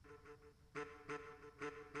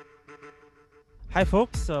Hi,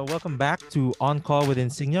 folks. Welcome back to On Call with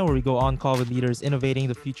Insignia, where we go on call with leaders innovating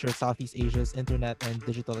the future of Southeast Asia's internet and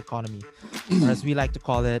digital economy, or as we like to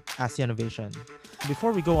call it, ASEAN Innovation.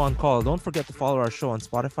 Before we go on call, don't forget to follow our show on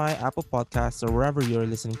Spotify, Apple Podcasts, or wherever you're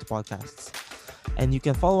listening to podcasts. And you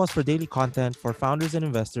can follow us for daily content for founders and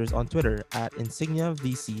investors on Twitter at Insignia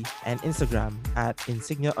VC and Instagram at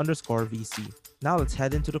Insignia_VC. Now let's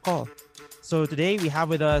head into the call. So today we have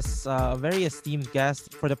with us a very esteemed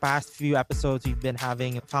guest. For the past few episodes, we've been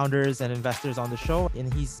having founders and investors on the show,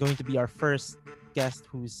 and he's going to be our first guest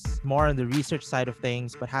who's more on the research side of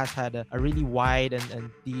things, but has had a really wide and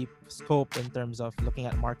deep scope in terms of looking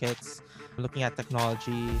at markets, looking at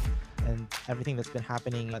technology, and everything that's been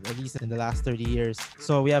happening at least in the last 30 years.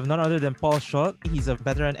 So we have none other than Paul Schultz. He's a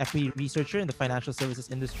veteran equity researcher in the financial services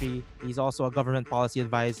industry. He's also a government policy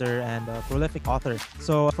advisor and a prolific author.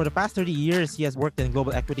 So for the past 30 years, he has worked in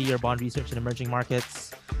global equity or bond research in emerging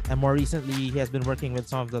markets. And more recently, he has been working with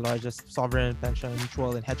some of the largest sovereign, pension,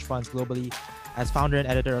 mutual, and hedge funds globally as founder and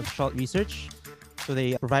editor of Schultz Research. So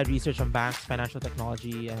they provide research on banks, financial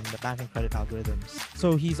technology, and bank and credit algorithms.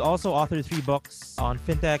 So he's also authored 3 books on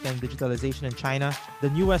fintech and digitalization in China.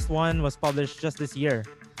 The newest one was published just this year.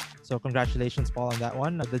 So congratulations, Paul, on that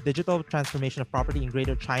one. The digital transformation of property in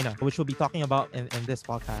Greater China, which we'll be talking about in this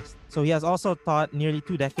podcast. So he has also taught nearly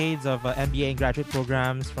 2 decades of MBA and graduate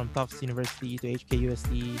programs from Tufts University to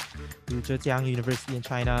HKUST to Zhejiang University in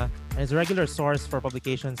China, and is a regular source for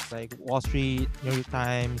publications like Wall Street, New York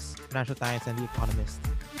Times, Financial Times, and The Economist.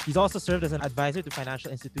 He's also served as an advisor to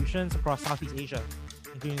financial institutions across Southeast Asia,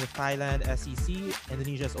 including the Thailand SEC,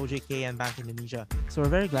 Indonesia's OJK, and Bank Indonesia. So we're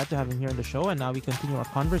very glad to have him here on the show, and now we continue our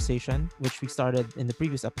conversation, which we started in the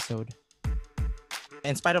previous episode.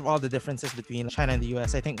 In spite of all the differences between China and the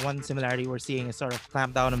US, I think one similarity we're seeing is sort of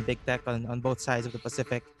clamp down on big tech on both sides of the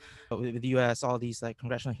Pacific. With the US, all these like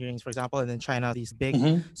congressional hearings, for example, and then China, these big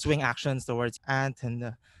swing actions towards Ant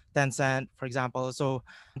and Tencent, for example. So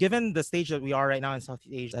given the stage that we are right now in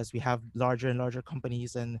Southeast Asia, as we have larger and larger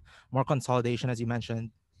companies and more consolidation, as you mentioned,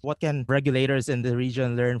 what can regulators in the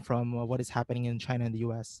region learn from what is happening in China and the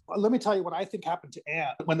US? Well, let me tell you what I think happened to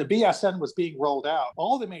Ant. When the BSN was being rolled out,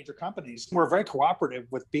 all the major companies were very cooperative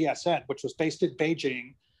with BSN, which was based in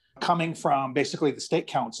Beijing, coming from basically the State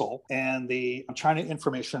Council and the China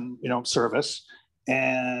Information Service,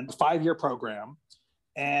 and a 5-year program.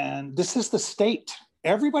 And this is the state.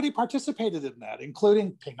 Everybody participated in that,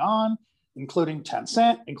 including Ping An, including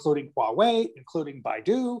Tencent, including Huawei, including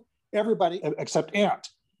Baidu, everybody except Ant.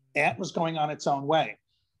 Ant was going on its own way.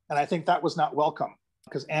 And I think that was not welcome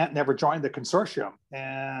because Ant never joined the consortium.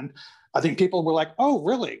 And I think people were like, oh,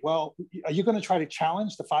 really? Well, are you going to try to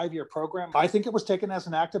challenge the 5-year program? I think it was taken as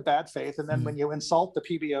an act of bad faith. And then when you insult the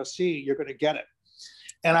PBOC, you're going to get it.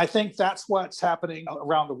 And I think that's what's happening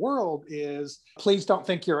around the world is please don't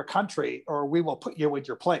think you're a country or we will put you in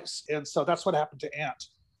your place. And so that's what happened to Ant.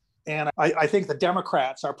 And I think the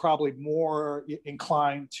Democrats are probably more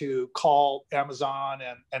inclined to call Amazon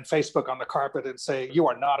and Facebook on the carpet and say, you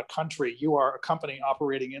are not a country, you are a company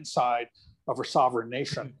operating inside of a sovereign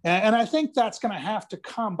nation. And I think that's going to have to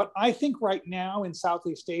come. But I think right now in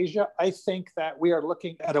Southeast Asia, I think that we are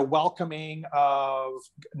looking at a welcoming of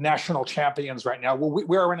national champions right now.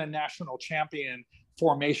 We're in a national champion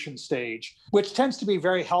formation stage, which tends to be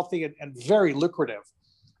very healthy and very lucrative.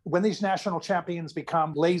 When these national champions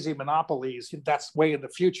become lazy monopolies, that's way in the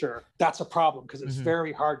future. That's a problem because it's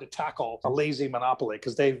very hard to tackle a lazy monopoly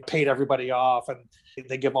because they've paid everybody off and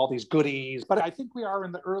they give all these goodies. But I think we are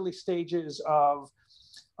in the early stages of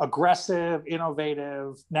aggressive,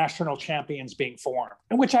 innovative national champions being formed,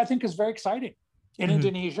 and which I think is very exciting. In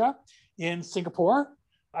Indonesia, in Singapore,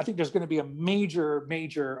 I think there's going to be a major,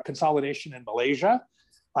 major consolidation in Malaysia.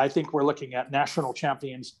 I think we're looking at national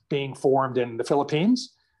champions being formed in the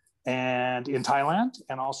Philippines and in Thailand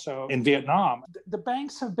and also in Vietnam. The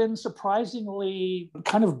banks have been surprisingly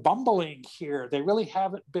kind of bumbling here. They really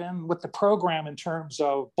haven't been with the program in terms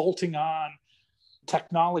of bolting on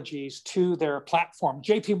technologies to their platform.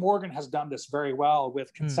 JP Morgan has done this very well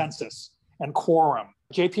with Consensus and Quorum.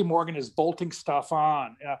 JP Morgan is bolting stuff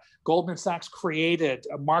on. Goldman Sachs created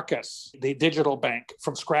Marcus, the digital bank,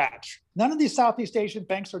 from scratch. None of these Southeast Asian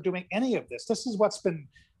banks are doing any of this. This is what's been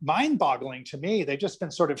mind-boggling to me. They've just been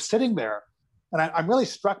sort of sitting there. And I'm really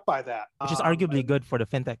struck by that. Which is arguably good for the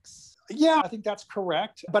fintechs. Yeah, I think that's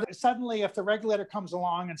correct. But suddenly, if the regulator comes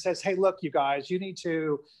along and says, hey, look, you guys, you need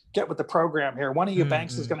to get with the program here. One of you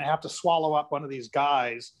banks is going to have to swallow up one of these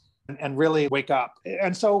guys and really wake up.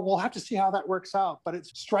 And so we'll have to see how that works out. But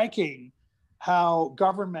it's striking how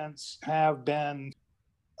governments have been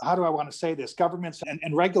how do I want to say this? Governments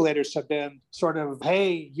and regulators have been sort of,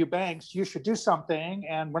 hey, you banks, you should do something,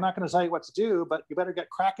 and we're not going to tell you what to do, but you better get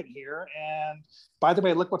cracking here. And by the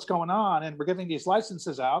way, look what's going on. And we're giving these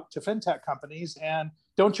licenses out to fintech companies. And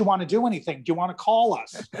don't you want to do anything? Do you want to call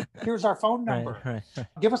us? Here's our phone number. Right.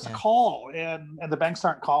 Give us a call. And the banks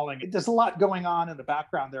aren't calling. There's a lot going on in the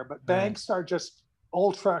background there, but banks are just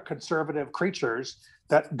ultra conservative creatures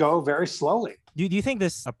that go very slowly. Do you think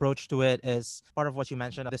this approach to it is part of what you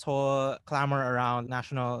mentioned, this whole clamor around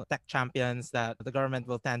national tech champions, that the government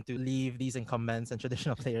will tend to leave these incumbents and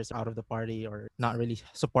traditional players out of the party or not really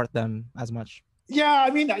support them as much? Yeah, I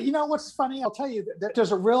mean, what's funny? I'll tell you that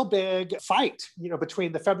there's a real big fight,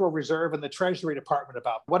 between the Federal Reserve and the Treasury Department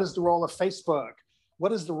about what is the role of Facebook?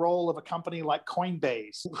 What is the role of a company like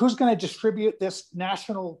Coinbase? Who's going to distribute this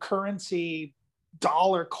national currency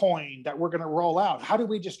dollar coin that we're going to roll out? How do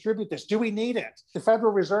we distribute this? Do we need it? The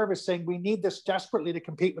Federal Reserve is saying we need this desperately to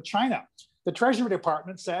compete with China. The Treasury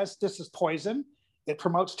Department says this is poison. It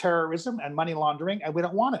promotes terrorism and money laundering, and we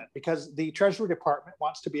don't want it because the Treasury Department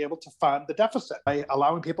wants to be able to fund the deficit by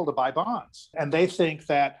allowing people to buy bonds. And they think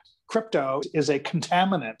that crypto is a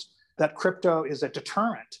contaminant, that crypto is a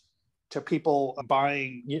deterrent to people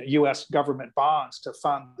buying U.S. government bonds to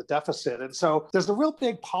fund the deficit. And so there's a real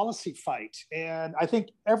big policy fight. And I think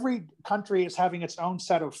every country is having its own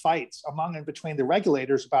set of fights among and between the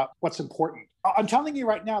regulators about what's important. I'm telling you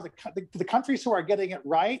right now, the countries who are getting it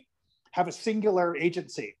right have a singular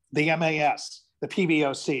agency, the MAS, the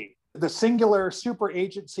PBOC. The singular super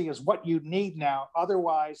agency is what you need now.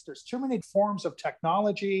 Otherwise, there's too many forms of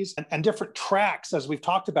technologies and different tracks, as we've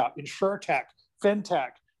talked about, insurtech, fintech,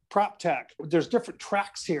 prop tech. There's different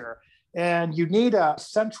tracks here. And you need a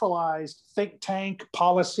centralized think tank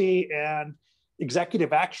policy and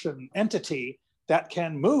executive action entity that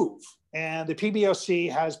can move. And the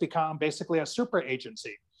PBOC has become basically a super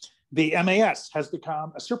agency. The MAS has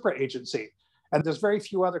become a super agency. And there's very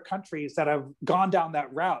few other countries that have gone down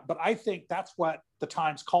that route. But I think that's what the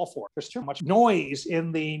times call for. There's too much noise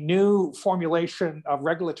in the new formulation of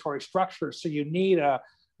regulatory structures. So you need a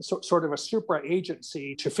sort of a supra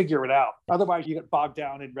agency to figure it out. Otherwise, you get bogged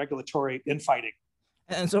down in regulatory infighting.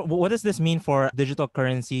 And so what does this mean for digital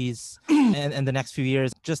currencies in the next few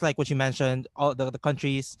years? Just like what you mentioned, all the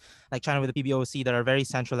countries like China with the PBOC that are very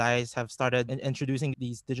centralized have started introducing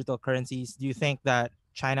these digital currencies. Do you think that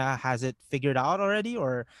China has it figured out already,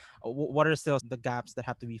 or what are still the gaps that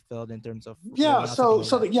have to be filled in terms of? So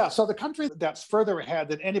the country that's further ahead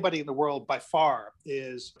than anybody in the world by far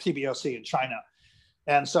is PBOC in China.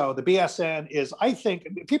 And so the BSN is, I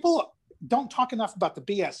think, people don't talk enough about the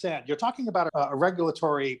BSN. You're talking about a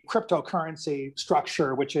regulatory cryptocurrency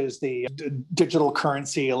structure, which is the digital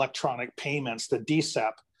currency electronic payments, the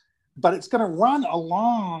DCEP, but it's going to run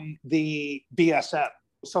along the BSN.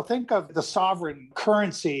 So think of the sovereign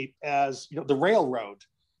currency as the railroad,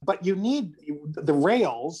 but you need the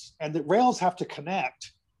rails, and the rails have to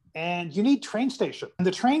connect, and you need train stations. And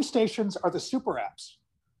the train stations are the super apps,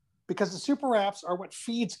 because the super apps are what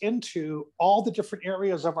feeds into all the different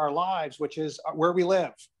areas of our lives, which is where we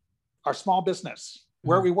live, our small business,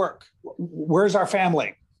 where we work, where's our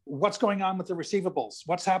family, what's going on with the receivables,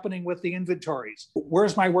 what's happening with the inventories,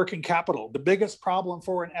 where's my working capital. The biggest problem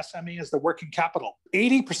for an SME is the working capital.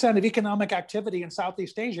 80% of economic activity in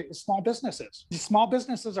Southeast Asia is small businesses. These small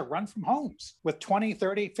businesses are run from homes with 20,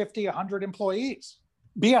 30, 50, 100 employees.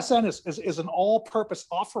 BSN is an all-purpose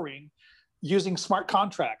offering using smart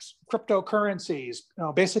contracts, cryptocurrencies,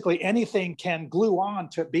 basically anything can glue on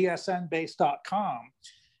to bsnbase.com.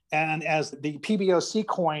 And as the PBOC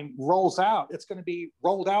coin rolls out, it's going to be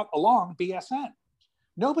rolled out along BSN.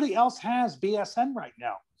 Nobody else has BSN right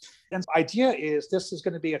now. And the idea is this is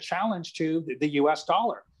going to be a challenge to the US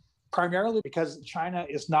dollar, primarily because China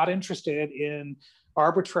is not interested in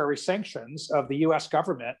arbitrary sanctions of the US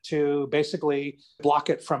government to basically block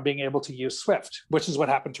it from being able to use SWIFT, which is what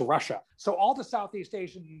happened to Russia. So all the Southeast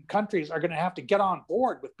Asian countries are going to have to get on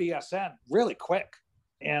board with BSN really quick.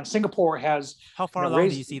 And Singapore has... How far along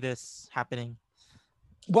do you see this happening?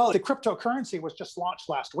 Well, the cryptocurrency was just launched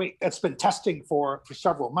last week. It's been testing for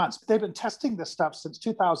several months. They've been testing this stuff since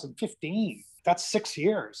 2015. That's 6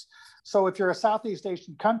 years. So if you're a Southeast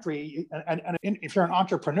Asian country, and if you're an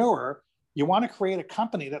entrepreneur, you want to create a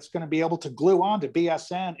company that's going to be able to glue on to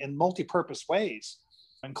BSN in multi-purpose ways,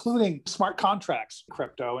 including smart contracts,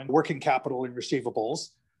 crypto, and working capital and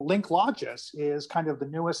receivables. LinkLogis is kind of the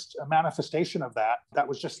newest manifestation of that. That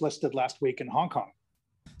was just listed last week in Hong Kong.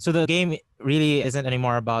 So the game really isn't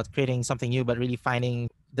anymore about creating something new, but really finding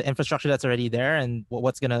the infrastructure that's already there and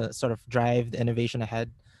what's going to sort of drive the innovation ahead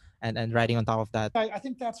and riding on top of that. I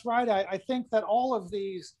think that's right. I think that all of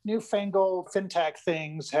these newfangled fintech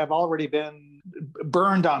things have already been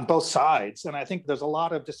burned on both sides. And I think there's a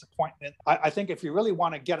lot of disappointment. I think if you really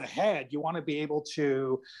want to get ahead, you want to be able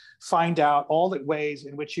to find out all the ways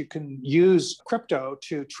in which you can use crypto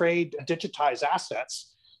to trade and digitize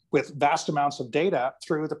assets with vast amounts of data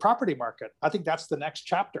through the property market. I think that's the next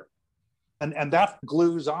chapter. And that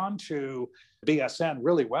glues on to BSN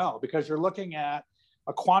really well, because you're looking at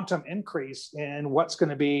a quantum increase in what's going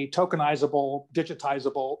to be tokenizable,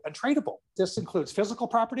 digitizable, and tradable. This includes physical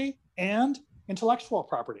property and intellectual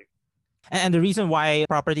property. And the reason why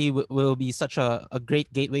property will be such a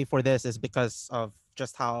great gateway for this is because of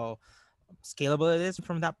just how scalable it is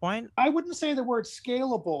from that point. I wouldn't say the word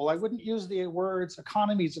scalable. I wouldn't use the words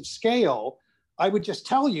economies of scale. I would just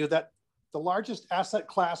tell you that the largest asset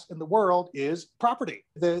class in the world is property.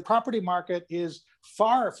 The property market is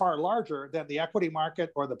far, far larger than the equity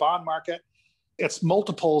market or the bond market. It's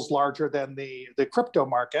multiples larger than the crypto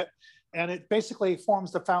market. And it basically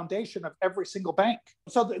forms the foundation of every single bank.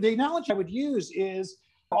 So the analogy I would use is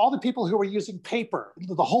all the people who were using paper.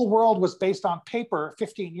 The whole world was based on paper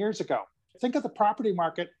 15 years ago. Think of the property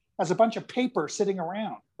market as a bunch of paper sitting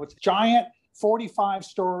around with giant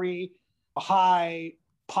 45-story high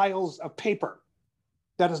piles of paper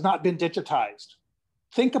that has not been digitized.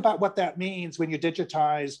 Think about what that means when you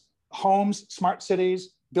digitize homes, smart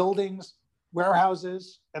cities, buildings,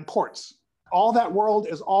 warehouses, and ports. All that world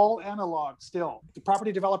is all analog still. The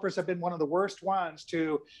property developers have been one of the worst ones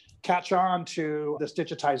to catch on to this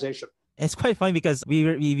digitization. It's quite funny because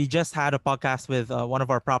we just had a podcast with one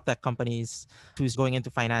of our prop tech companies who's going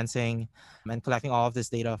into financing and collecting all of this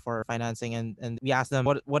data for financing. And we asked them,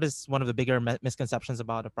 what is one of the bigger misconceptions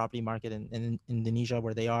about the property market in Indonesia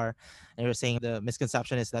where they are? And they were saying the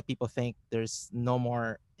misconception is that people think there's no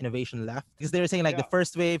more innovation left. Because they were saying the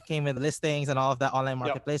first wave came with listings and all of that online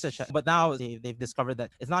marketplace. But now they've discovered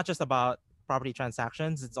that it's not just about property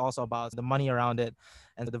transactions, it's also about the money around it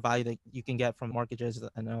and the value that you can get from mortgages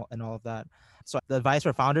and all of that. So the advice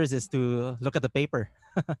for founders is to look at the paper,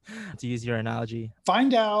 to use your analogy.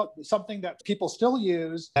 Find out something that people still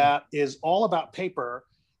use that is all about paper,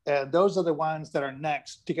 and those are the ones that are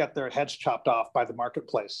next to get their heads chopped off by the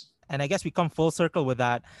marketplace. And I guess we come full circle with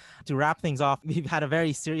that. To wrap things off, we've had a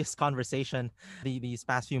very serious conversation these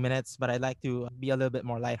past few minutes, but I'd like to be a little bit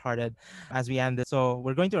more lighthearted as we end it. So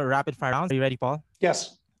we're going to a rapid fire round. Are you ready, Paul?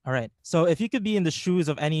 Yes. All right. So if you could be in the shoes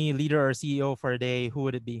of any leader or CEO for a day, who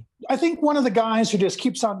would it be? I think one of the guys who just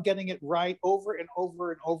keeps on getting it right over and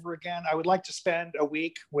over and over again. I would like to spend a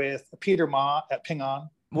week with Peter Ma at Ping An.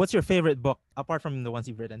 What's your favorite book, apart from the ones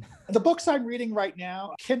you've written? The books I'm reading right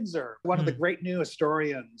now, Kinzer, one of the great new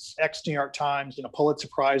historians, ex-New York Times, Pulitzer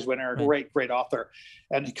Prize winner, great author.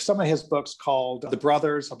 And some of his books called The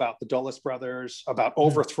Brothers, about the Dulles brothers, about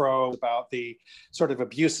overthrow, about the sort of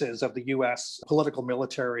abuses of the U.S. political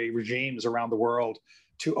military regimes around the world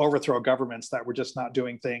to overthrow governments that were just not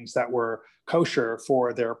doing things that were kosher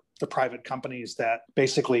for the private companies that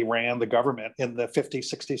basically ran the government in the 50s,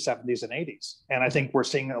 60s, 70s, and 80s. And I think we're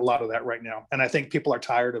seeing a lot of that right now. And I think people are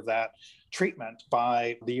tired of that treatment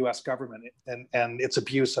by the US government and its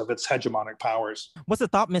abuse of its hegemonic powers. What's the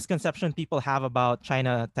top misconception people have about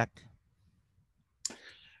China tech?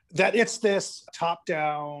 That it's this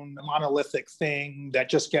top-down monolithic thing that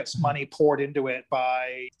just gets money poured into it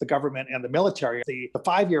by the government and the military. The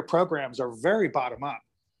 5-year programs are very bottom-up,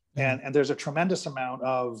 and there's a tremendous amount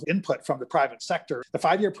of input from the private sector. The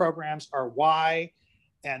 5-year programs are why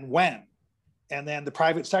and when. And then the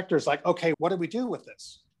private sector is like, okay, what do we do with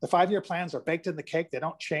this? The 5-year plans are baked in the cake. They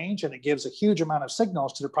don't change, and it gives a huge amount of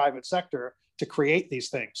signals to the private sector to create these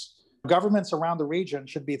things. Governments around the region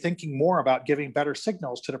should be thinking more about giving better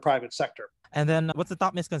signals to the private sector. And then what's the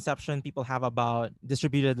top misconception people have about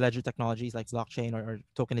distributed ledger technologies like blockchain or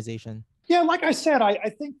tokenization? Yeah, like I said, I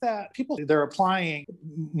think that they're applying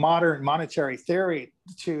modern monetary theory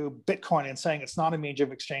to Bitcoin and saying it's not a medium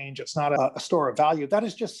of exchange, it's not a store of value. That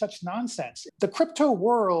is just such nonsense. The crypto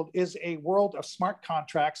world is a world of smart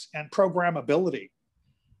contracts and programmability.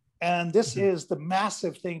 And this is the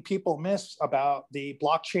massive thing people miss about the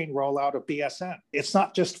blockchain rollout of BSN. It's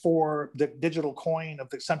not just for the digital coin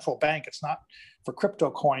of the central bank. It's not for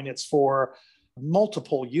crypto coin. It's for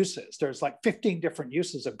multiple uses. There's like 15 different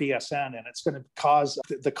uses of BSN, and it's going to cause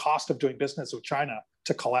the cost of doing business with China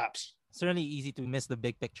to collapse. Certainly easy to miss the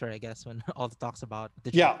big picture, I guess, when all the talks about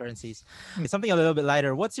digital currencies. Something a little bit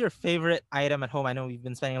lighter. What's your favorite item at home? I know we've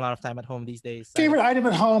been spending a lot of time at home these days. Favorite item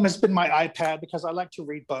at home has been my iPad because I like to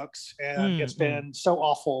read books, and it's been so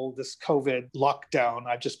awful, this COVID lockdown.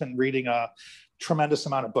 I've just been reading a tremendous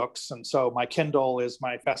amount of books. And so my Kindle is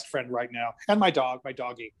my best friend right now. And my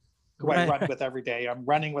doggy, who I run with every day. I'm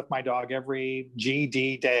running with my dog every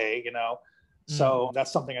GD day, So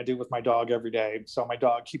that's something I do with my dog every day. So my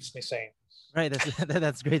dog keeps me sane. Right.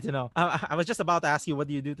 That's great to know. I was just about to ask you, what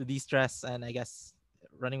do you do to de-stress? And I guess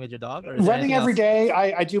running with your dog? Or running every day.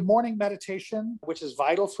 I do morning meditation, which is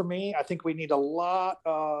vital for me. I think we need a lot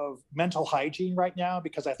of mental hygiene right now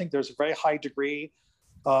because I think there's a very high degree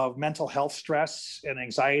of mental health stress and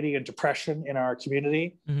anxiety and depression in our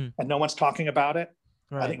community, and no one's talking about it.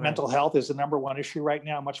 I think mental health is the number one issue right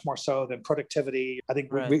now, much more so than productivity. I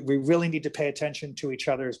think we really need to pay attention to each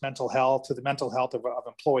other's mental health, to the mental health of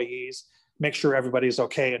employees, make sure everybody's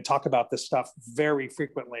okay, and talk about this stuff very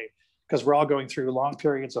frequently because we're all going through long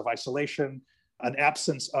periods of isolation, an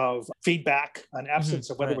absence of feedback, an absence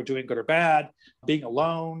of whether we're doing good or bad, being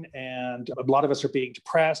alone. And a lot of us are being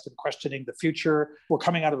depressed and questioning the future. We're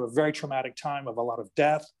coming out of a very traumatic time of a lot of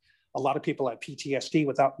death. A lot of people have PTSD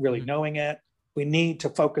without really knowing it. We need to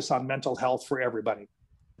focus on mental health for everybody.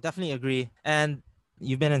 Definitely agree. And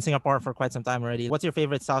you've been in Singapore for quite some time already. What's your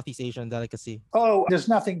favorite Southeast Asian delicacy? Oh, there's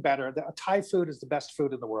nothing better. Thai food is the best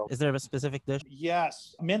food in the world. Is there a specific dish?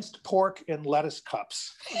 Yes. Minced pork in lettuce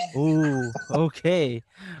cups. Ooh, okay.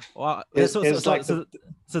 Wow. So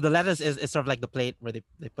the lettuce is sort of like the plate where they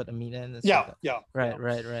put the meat in. Yeah.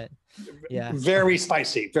 Right. Yeah. Very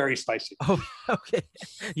spicy. Oh, okay.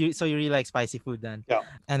 You really like spicy food then. Yeah.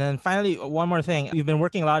 And then finally, one more thing. You've been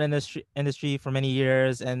working a lot in this industry for many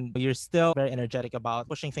years, and you're still very energetic about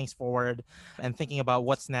pushing things forward and thinking about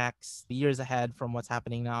what's next, years ahead from what's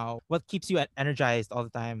happening now. What keeps you energized all the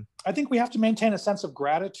time? I think we have to maintain a sense of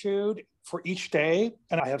gratitude for each day.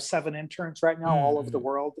 And I have 7 interns right now all over the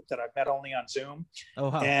world that I've met only on Zoom.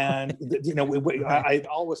 Oh, wow. And, I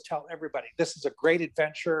always tell everybody, this is a great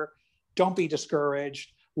adventure. Don't be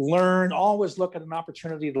discouraged. Learn, always look at an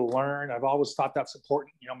opportunity to learn. I've always thought that's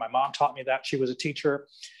important. My mom taught me that. She was a teacher.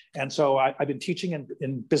 And so I've been teaching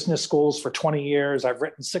in business schools for 20 years. I've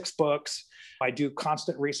written 6 books. I do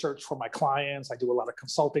constant research for my clients. I do a lot of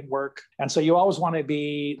consulting work. And so you always want to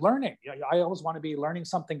be learning. I always want to be learning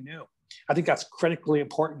something new. I think that's critically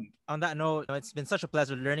important. On that note, it's been such a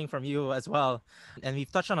pleasure learning from you as well. And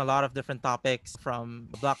we've touched on a lot of different topics, from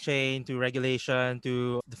blockchain to regulation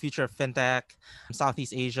to the future of fintech,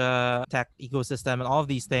 Southeast Asia, tech ecosystem, and all of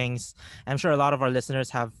these things. I'm sure a lot of our listeners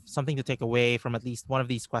have something to take away from at least one of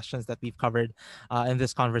these questions that we've covered in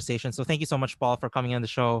this conversation. So thank you so much, Paul, for coming on the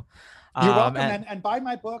show. You're welcome. And buy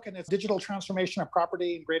my book, and it's Digital Transformation of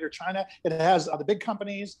Property in Greater China. It has the big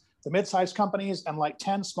companies, the mid-sized companies, and like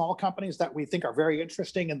 10 small companies that we think are very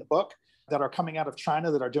interesting in the book that are coming out of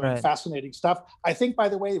China that are doing fascinating stuff. I think, by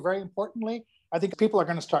the way, very importantly, I think people are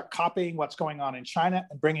going to start copying what's going on in China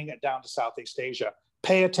and bringing it down to Southeast Asia.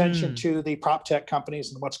 Pay attention to the prop tech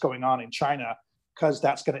companies and what's going on in China, because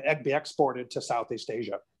that's going to be exported to Southeast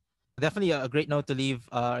Asia. Definitely a great note to leave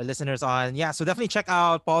our listeners on. Yeah, so definitely check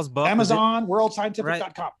out Paul's book. Amazon,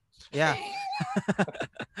 worldscientific.com. Yeah.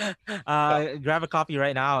 Grab a copy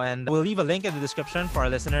right now, and we'll leave a link in the description for our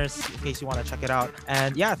listeners in case you want to check it out.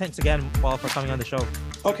 And yeah, thanks again, Paul, for coming on the show.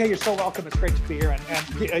 Okay, you're so welcome. It's great to be here.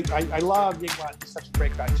 And I love Ying-Wan. He's such a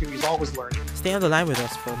great guy too. He's always learning. Stay on the line with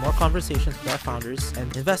us for more conversations with our founders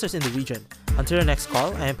and investors in the region. Until our next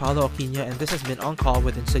call, I am Paolo Aquino, and this has been On Call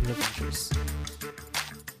with Insignia Ventures.